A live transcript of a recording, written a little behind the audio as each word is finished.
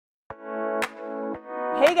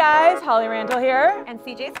Hey guys, Holly Randall here. And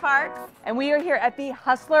CJ Sparxx. And we are here at the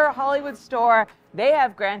Hustler Hollywood store. They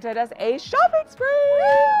have granted us a shopping spree.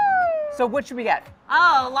 So what should we get?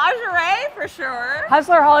 Oh, lingerie for sure.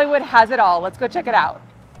 Hustler Hollywood has it all. Let's go check it out.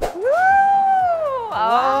 Woo!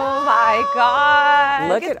 Oh my God.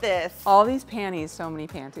 Look at this. All these panties, so many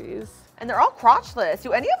panties. And they're all crotchless.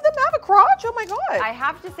 Do any of them have a crotch? Oh my God. I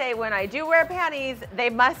have to say, when I do wear panties,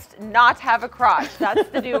 they must not have a crotch. That's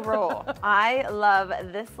the new rule. I love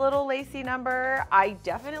this little lacy number. I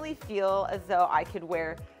definitely feel as though I could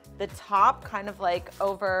wear the top kind of like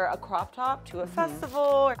over a crop top to a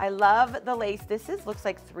festival. I love the lace. This looks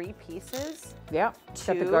like 3 pieces. Yeah,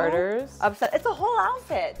 got the garters. It's a whole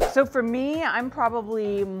outfit. So for me, I'm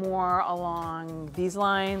probably more along these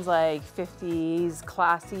lines, like 50s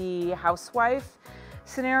classy housewife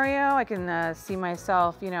scenario. I can see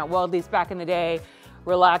myself, you know, well, at least back in the day,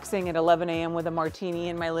 relaxing at 11 a.m. with a martini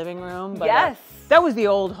in my living room. But, yes. That was the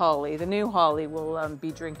old Holly. The new Holly will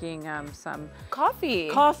be drinking some coffee.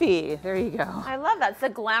 Coffee, there you go. I love that. It's a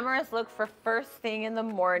glamorous look for first thing in the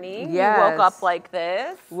morning. Yes. You woke up like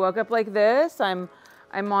this. Woke up like this. I'm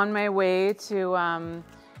on my way to,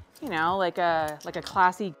 you know, like a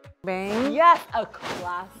classy bang. Yes, a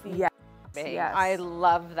classy. Yeah. Bang. Yes. I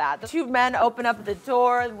love that. The 2 men open up the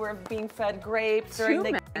door. We're being fed grapes during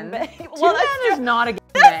the gangbang. Two men is not a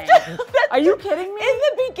gangbang. Are you kidding me? In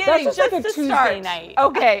the beginning, that's just like a Tuesday night.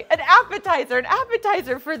 Okay, an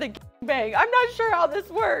appetizer for the gangbang. I'm not sure how this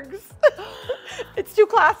works. It's too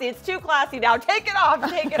classy. It's too classy now. Take it off.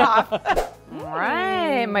 Take it off. All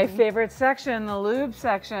right, my favorite section, the lube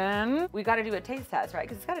section. We got to do a taste test, right?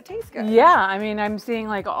 Because it's got to taste good. Yeah, I mean, I'm seeing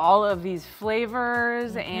like all of these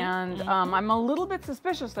flavors, and I'm a little bit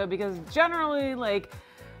suspicious though, because generally like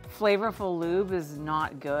flavorful lube is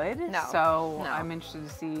not good. No. So I'm interested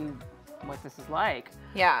to see what this is like.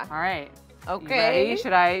 Yeah. All right. Okay. You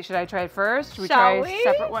ready? Should I try it first? Should we Shall try we?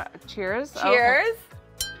 separate one? Cheers. Cheers.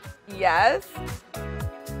 Okay. Yes.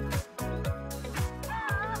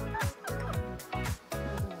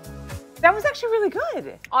 That was actually really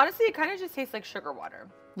good. Honestly, it kind of just tastes like sugar water.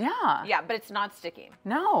 Yeah. Yeah, but it's not sticky.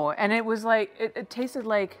 No, and it was like, it tasted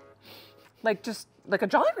like just like a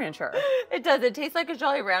Jolly Rancher. It does. It tastes like a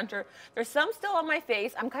Jolly Rancher. There's some still on my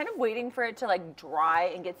face. I'm kind of waiting for it to like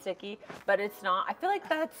dry and get sticky, but it's not. I feel like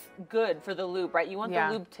that's good for the lube, right? You want the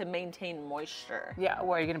lube to maintain moisture. Yeah,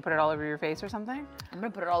 what, are you gonna put it all over your face or something? I'm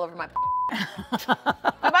gonna put it all over my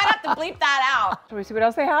I might have to bleep that out. Shall we see what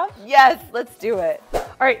else they have? Yes, let's do it.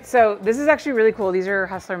 All right, so this is actually really cool. These are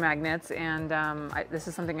Hustler magnets, and this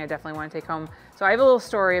is something I definitely want to take home. So I have a little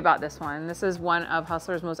story about this one. This is one of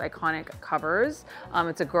Hustler's most iconic covers.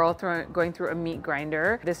 It's a girl going through a meat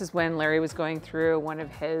grinder. This is when Larry was going through one of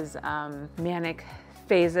his manic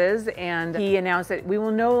phases, and he announced that we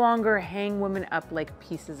will no longer hang women up like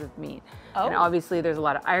pieces of meat. Oh. And obviously there's a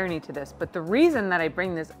lot of irony to this, but the reason that I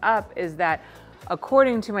bring this up is that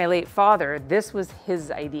according to my late father, this was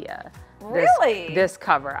his idea. Really? This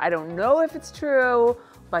cover. I don't know if it's true,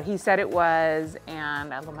 but he said it was,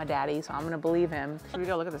 and I love my daddy, so I'm gonna believe him. Should we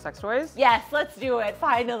go look at the sex toys? Yes, let's do it,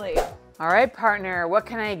 finally. All right, partner, what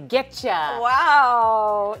can I get ya?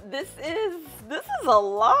 Wow, this is a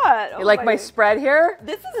lot. You like my spread here?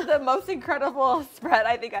 This is the most incredible spread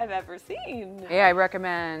I think I've ever seen. Yeah, I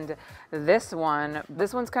recommend this one.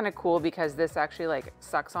 This one's kind of cool because this actually like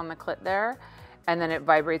sucks on the clit there, and then it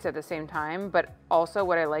vibrates at the same time. But also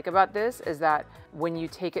what I like about this is that when you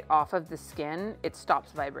take it off of the skin, it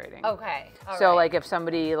stops vibrating. Okay. So like if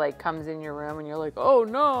somebody like comes in your room and you're like, oh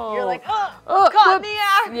no. You're like, oh, caught in the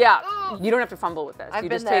act. Yeah, Oh. You don't have to fumble with this. You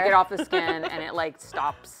just take it off the skin and it like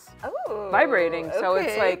stops vibrating. So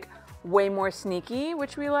it's like way more sneaky,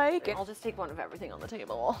 which we like. I'll just take one of everything on the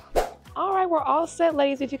table. All right, we're all set,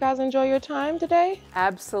 ladies. Did you guys enjoy your time today?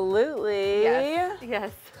 Absolutely. Yes.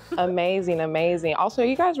 Yes. Amazing, amazing. Also, are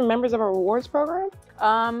you guys members of our rewards program?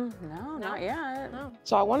 No, not yet. No.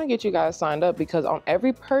 So I want to get you guys signed up because on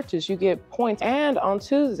every purchase you get points, and on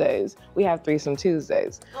Tuesdays we have Threesome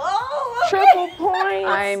Tuesdays. Oh, okay. Triple points.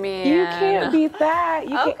 I mean, you can't beat that.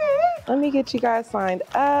 Okay. Let me get you guys signed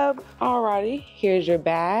up. Alrighty, here's your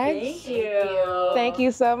bags. Thank you. Thank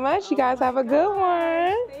you so much. You guys have a good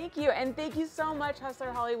one. Thank you, and thank you so much,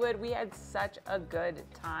 Hustler Hollywood. We had such a good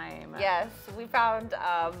time. Yes, we found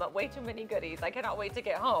way too many goodies. I cannot wait to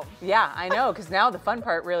get home. Yeah, I know, because now the fun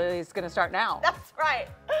part really is going to start now. That's right.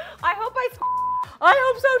 I hope I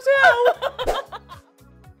hope so too.